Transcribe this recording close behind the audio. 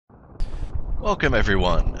Welcome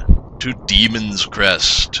everyone to Demon's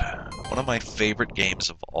Crest, one of my favorite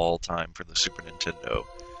games of all time for the Super Nintendo.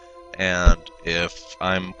 And if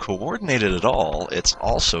I'm coordinated at all, it's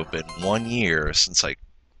also been 1 year since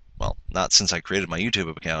well, not since I created my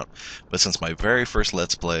YouTube account, but since my very first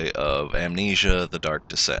Let's Play of Amnesia: The Dark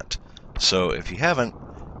Descent. So if you haven't,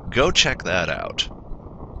 go check that out.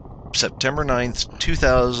 September 9th,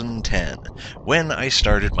 2010, when I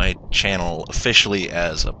started my channel officially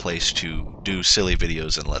as a place to do silly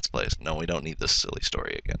videos and Let's Plays. No, we don't need this silly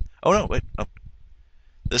story again. Oh no, wait. Oh.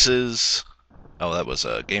 This is... Oh, that was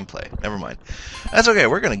gameplay. Never mind. That's okay,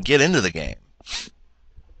 we're gonna get into the game.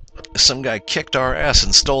 Some guy kicked our ass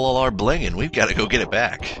and stole all our bling, and we've got to go get it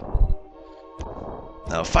back.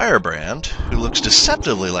 Now, Firebrand, who looks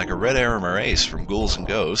deceptively like a Red Arrow Morace from Ghouls and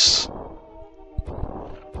Ghosts,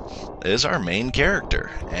 is our main character,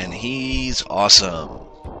 and he's awesome.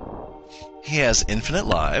 He has infinite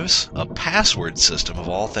lives, a password system of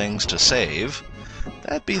all things to save.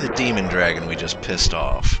 That'd be the demon dragon we just pissed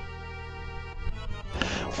off.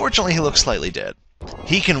 Fortunately, he looks slightly dead.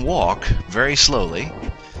 He can walk very slowly,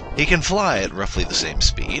 he can fly at roughly the same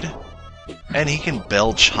speed, and he can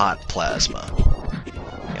belch hot plasma.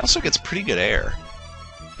 He also gets pretty good air.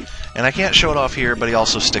 And I can't show it off here, but he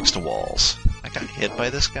also sticks to walls. I got hit by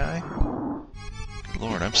this guy? Good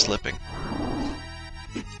Lord, I'm slipping.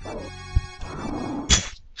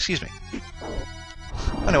 Excuse me.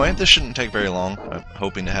 Anyway, this shouldn't take very long. I'm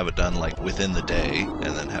hoping to have it done like within the day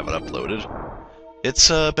and then have it uploaded. It's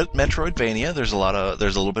a bit Metroidvania. There's a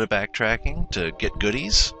little bit of backtracking to get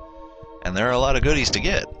goodies, and there are a lot of goodies to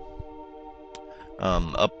get.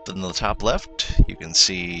 Up in the top left, you can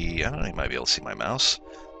see, I don't know, you might be able to see my mouse.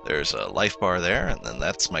 There's a life bar there, and then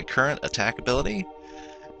that's my current attack ability,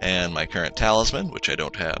 and my current talisman, which I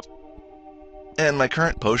don't have, and my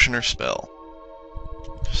current potion or spell.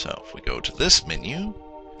 So if we go to this menu,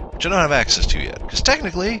 which I don't have access to yet, because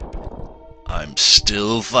technically, I'm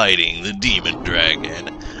still fighting the demon dragon.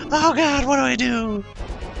 Oh god, what do I do?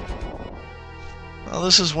 Well,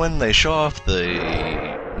 this is when they show off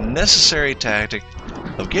the necessary tactic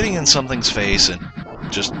of getting in something's face and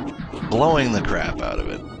just blowing the crap out of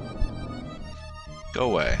it. Go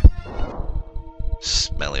away.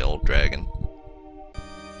 Smelly old dragon.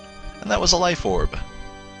 And that was a life orb.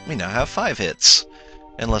 We now have 5 hits,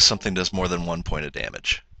 unless something does more than 1 point of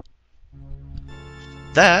damage.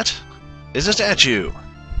 That is a statue!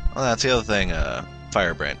 Well, that's the other thing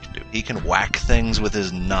Firebrand can do. He can whack things with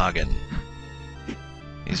his noggin.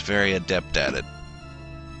 He's very adept at it.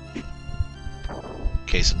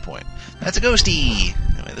 Case in point. That's a ghosty!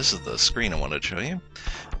 Anyway, this is the screen I wanted to show you.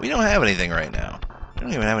 We don't have anything right now. We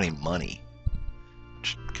don't even have any money.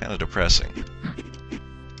 Which is kind of depressing.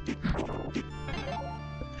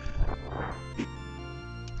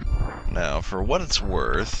 Now, for what it's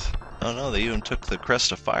worth... Oh no, they even took the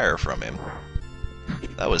Crest of Fire from him.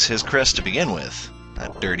 That was his crest to begin with.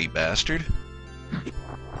 That dirty bastard.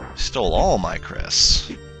 Stole all my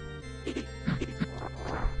crests.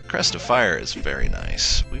 Crest of Fire is very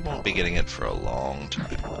nice. We won't be getting it for a long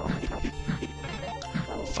time, though.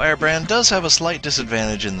 Firebrand does have a slight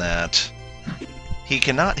disadvantage in that he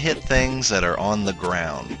cannot hit things that are on the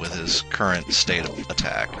ground with his current state of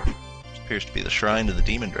attack. Which appears to be the shrine to the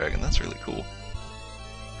demon dragon. That's really cool.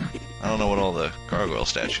 I don't know what all the gargoyle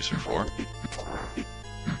statues are for.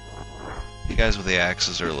 You guys with the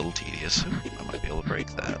axes are a little tedious. Ooh, I might be able to break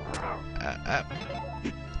that.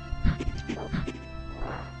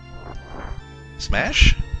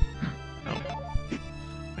 Smash? Nope.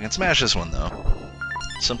 I can smash this one, though.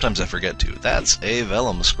 Sometimes I forget to. That's a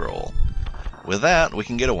Vellum Scroll. With that, we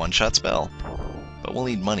can get a one-shot spell. But we'll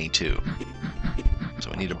need money, too.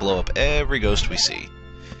 So we need to blow up every ghost we see.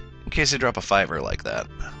 In case they drop a 5er like that.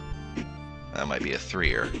 That might be a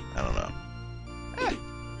 3er. I don't know.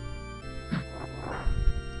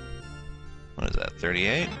 What is that,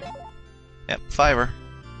 38? Yep, 5er.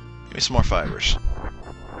 Give me some more 5ers.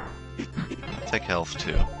 I'll take health,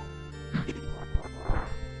 too.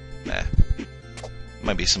 Nah.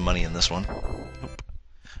 Might be some money in this one. Nope.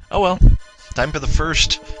 Oh well. Time for the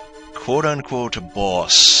first quote-unquote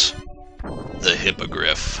boss. The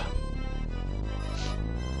Hippogriff.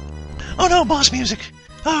 Oh no, boss music!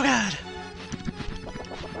 Oh god!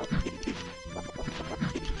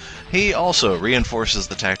 He also reinforces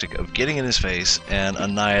the tactic of getting in his face and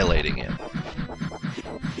annihilating him.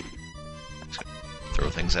 Throw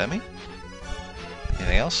things at me.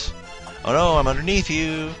 Anything else? Oh no, I'm underneath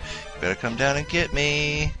you! You better come down and get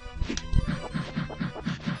me!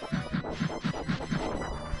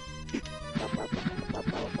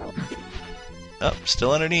 Oh,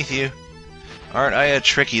 still underneath you. Aren't I a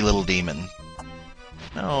tricky little demon?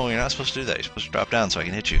 No, you're not supposed to do that. You're supposed to drop down so I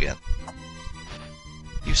can hit you again.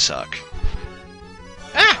 You suck.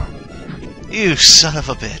 Ah! You son of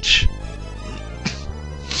a bitch.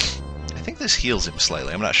 I think this heals him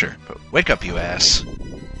slightly. I'm not sure. But wake up, you ass.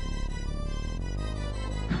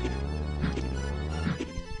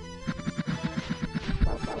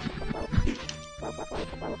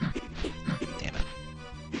 Damn it.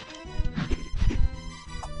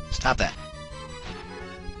 Stop that.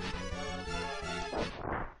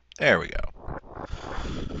 There we go.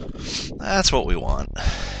 That's what we want.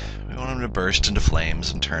 We want him to burst into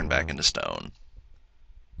flames and turn back into stone.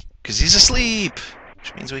 Because he's asleep!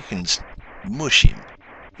 Which means we can mush him.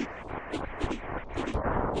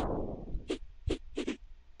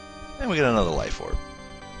 And we get another life orb.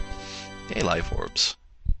 Yay, life orbs.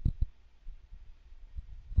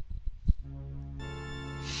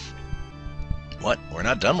 What? We're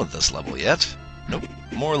not done with this level yet? Nope.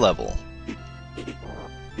 More level.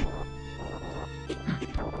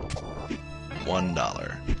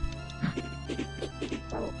 $1.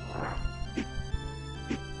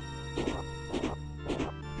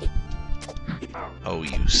 Oh,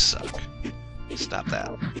 you suck. Stop that.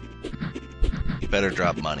 You better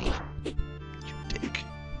drop money. You dick.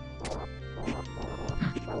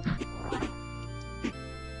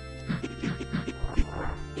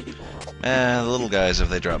 The little guys, if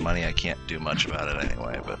they drop money, I can't do much about it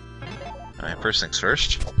anyway, but... Alright, first things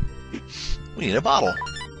first. We need a bottle.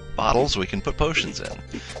 Bottles we can put potions in.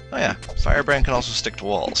 Oh yeah, Firebrand can also stick to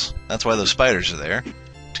walls. That's why those spiders are there.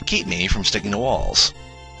 To keep me from sticking to walls.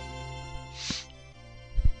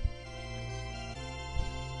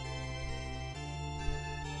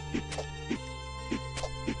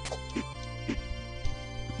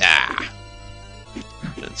 Ah!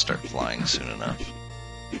 Didn't start flying soon enough.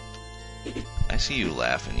 I see you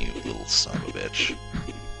laughing, you little son of a bitch.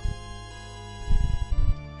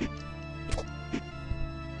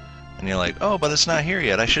 And you're like, oh, but it's not here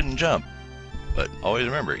yet, I shouldn't jump. But always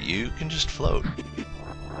remember, you can just float.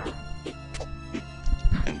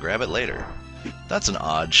 And grab it later. That's an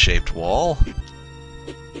odd-shaped wall.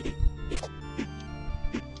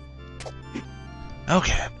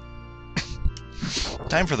 Okay.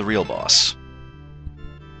 Time for the real boss.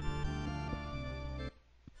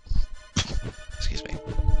 Excuse me.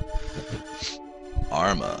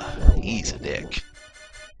 Arma. He's a dick.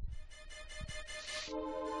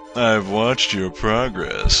 I've watched your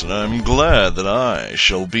progress, and I'm glad that I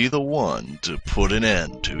shall be the one to put an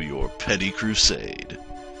end to your petty crusade.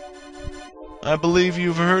 I believe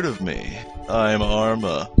you've heard of me. I'm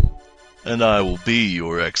Arma, and I will be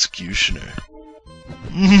your executioner.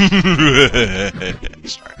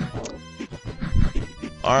 Sorry.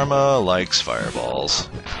 Arma likes fireballs.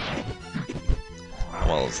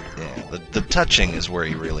 Well, yeah, the touching is where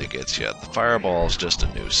he really gets you. The fireball's just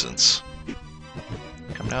a nuisance.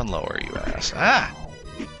 Come down lower, you ass. Ah!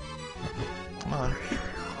 Come on.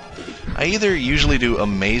 I either usually do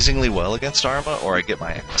amazingly well against Arma, or I get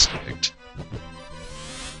my ass kicked.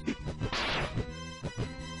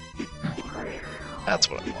 That's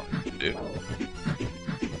what I wanted to do.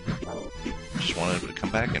 Just wanted him to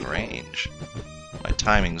come back in range. My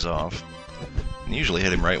timing's off. I can usually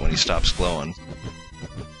hit him right when he stops glowing.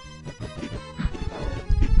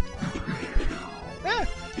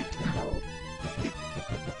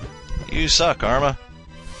 You suck, Arma.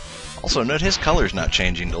 Also, note his color's not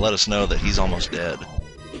changing to let us know that he's almost dead.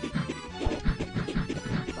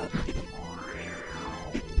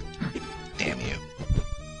 Damn you.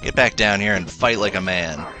 Get back down here and fight like a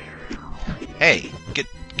man. Hey, get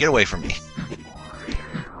away from me.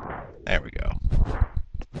 There we go.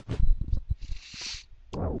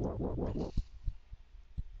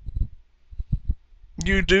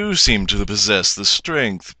 You do seem to possess the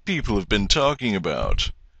strength people have been talking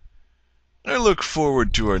about. I look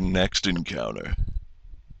forward to our next encounter.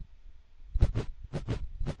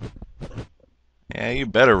 Yeah, you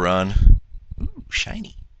better run. Ooh,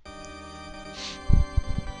 shiny.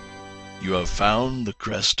 You have found the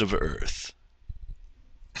Crest of Earth.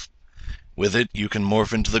 With it, you can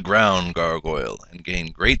morph into the ground gargoyle and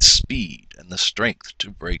gain great speed and the strength to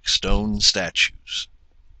break stone statues.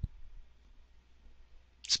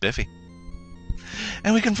 Spiffy.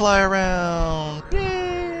 And we can fly around. Yay!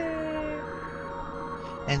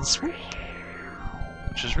 And swoop.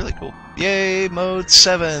 Which is really cool. Yay, Mode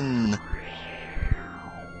 7!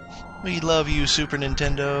 We love you, Super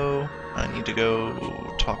Nintendo. I need to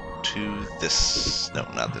go talk to this... No,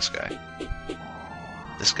 not this guy.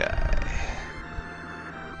 This guy.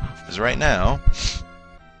 Because right now,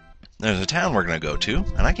 there's a town we're going to go to,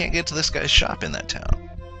 and I can't get to this guy's shop in that town.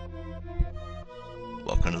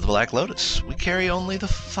 Welcome to the Black Lotus. We carry only the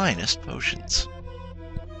finest potions.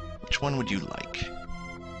 Which one would you like?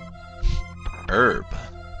 Herb.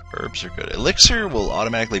 Herbs are good. Elixir will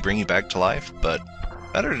automatically bring you back to life, but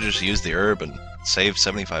better to just use the herb and save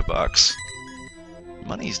 75 bucks.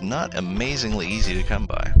 Money's not amazingly easy to come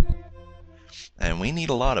by. And we need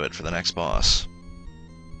a lot of it for the next boss.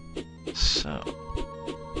 So,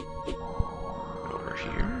 over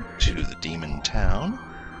here to the demon town.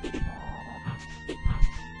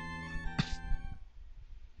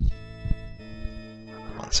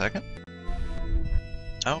 One second.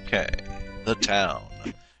 Okay, the town,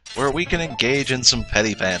 where we can engage in some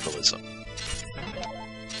petty vandalism.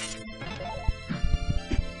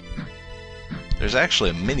 There's actually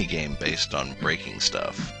a minigame based on breaking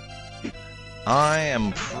stuff. I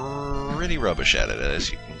am pretty rubbish at it,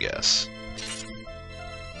 as you can guess.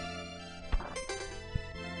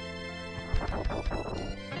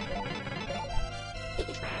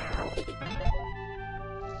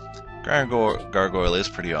 Gargoyle is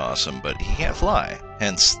pretty awesome, but he can't fly,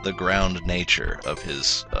 hence the ground nature of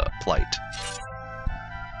his plight.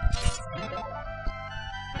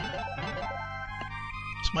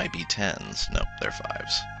 This might be 10s. Nope, they're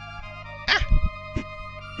 5s. Ah!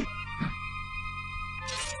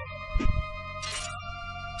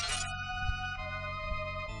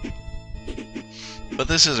 But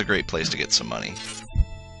this is a great place to get some money.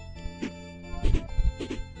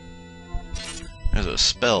 There's a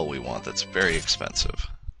spell we want that's very expensive.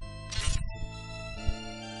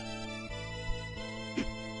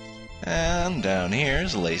 And down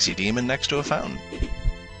here's a lazy demon next to a fountain.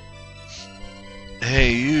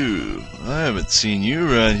 Hey you, I haven't seen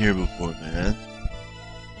you around here before, man.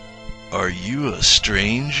 Are you a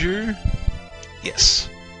stranger? Yes.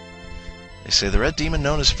 They say the red demon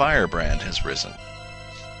known as Firebrand has risen.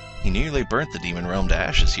 He nearly burnt the demon realm to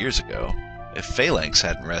ashes years ago. If Phalanx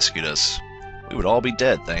hadn't rescued us, we would all be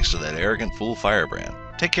dead thanks to that arrogant fool Firebrand.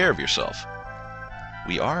 Take care of yourself.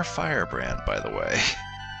 We are Firebrand, by the way.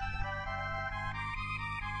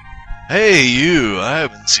 Hey you, I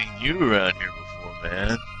haven't seen you around here before,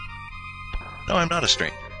 man. No, I'm not a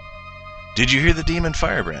stranger. Did you hear the demon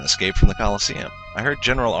Firebrand escape from the Colosseum? I heard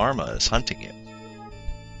General Arma is hunting him.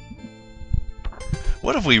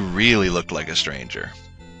 What if we really looked like a stranger?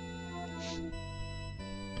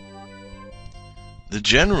 The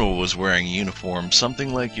general was wearing a uniform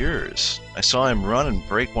something like yours. I saw him run and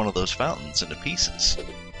break one of those fountains into pieces.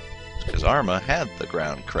 Because Arma had the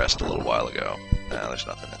ground crest a little while ago. Nah, there's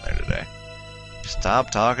nothing in there today. Stop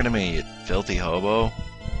talking to me, you filthy hobo.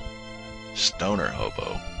 Stoner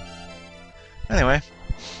hobo. Anyway,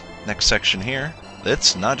 next section here.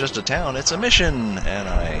 It's not just a town, it's a mission! And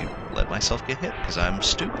I let myself get hit because I'm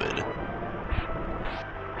stupid.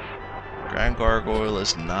 Grand Gargoyle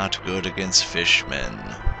is not good against fishmen.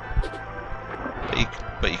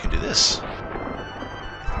 But you can do this.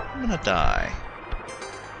 I'm gonna die.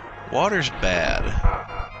 Water's bad.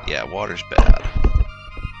 Yeah, water's bad.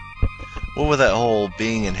 What with that whole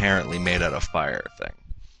being inherently made out of fire thing.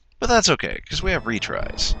 But that's okay, because we have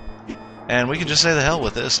retries. And we can just say the hell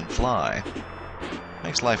with this and fly.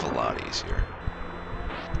 Makes life a lot easier.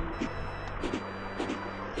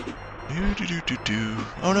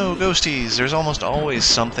 Oh no, ghosties! There's almost always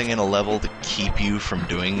something in a level to keep you from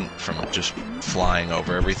just flying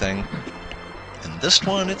over everything. And this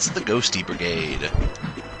one, it's the Ghosty Brigade.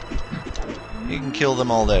 You can kill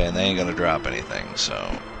them all day and they ain't gonna drop anything,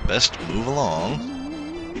 so best move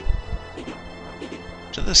along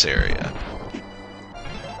to this area,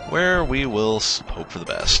 where we will hope for the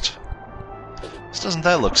best. Doesn't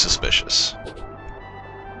that look suspicious?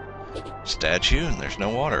 Statue, and there's no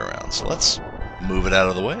water around, so let's move it out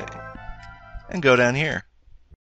of the way and go down here.